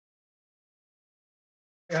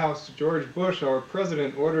House, George Bush, our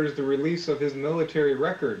president, orders the release of his military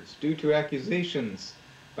records due to accusations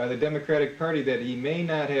by the Democratic Party that he may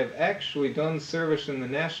not have actually done service in the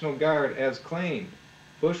National Guard as claimed.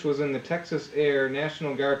 Bush was in the Texas Air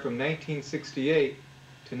National Guard from 1968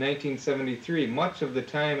 to 1973, much of the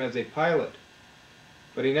time as a pilot.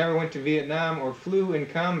 But he never went to Vietnam or flew in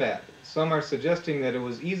combat. Some are suggesting that it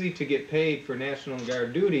was easy to get paid for National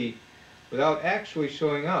Guard duty without actually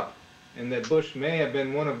showing up, and that Bush may have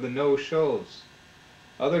been one of the no-shows.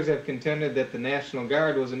 Others have contended that the National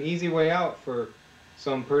Guard was an easy way out for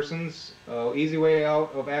some persons, easy way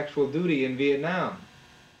out of actual duty in Vietnam.